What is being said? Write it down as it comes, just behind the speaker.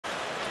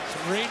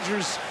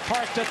Rangers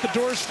parked at the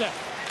doorstep.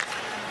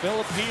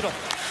 Filip Chytil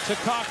to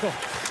Kakko.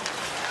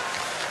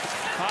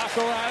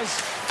 Kakko has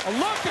a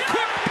look, a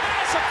quick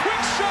pass, a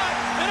quick shot,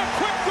 and a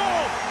quick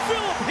goal.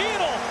 Filip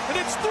Chytil, and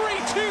it's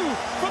 3-2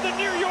 for the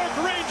New York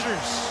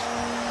Rangers.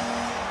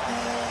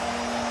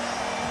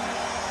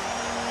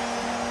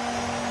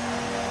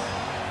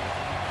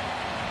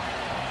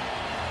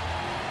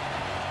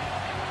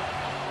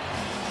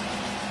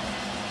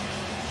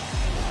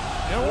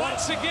 And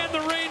once again,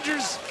 the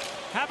Rangers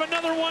have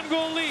another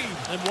one-goal lead.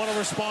 And what a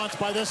response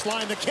by this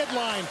line, the kid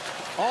line.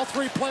 All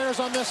three players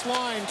on this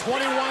line,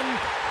 21,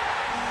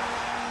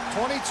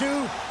 22,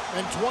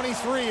 and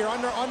 23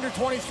 are under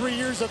 23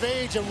 years of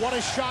age. And what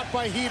a shot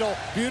by Chytil.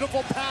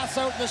 Beautiful pass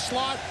out in the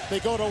slot. They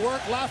go to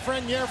work.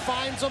 Lafreniere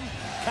finds him.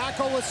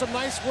 Kakko with some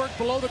nice work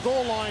below the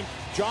goal line.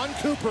 John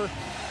Cooper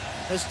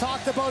has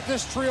talked about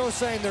this trio,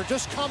 saying they're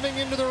just coming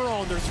into their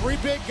own. They're three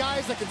big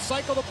guys that can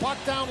cycle the puck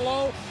down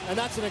low, and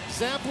that's an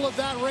example of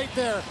that right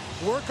there.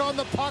 Work on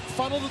the puck,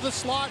 funnel to the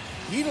slot.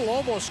 Chytil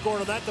almost scored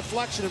on that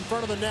deflection in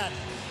front of the net.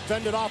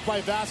 Fended off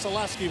by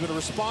Vasilevskiy, but a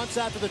response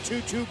after the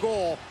 2-2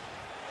 goal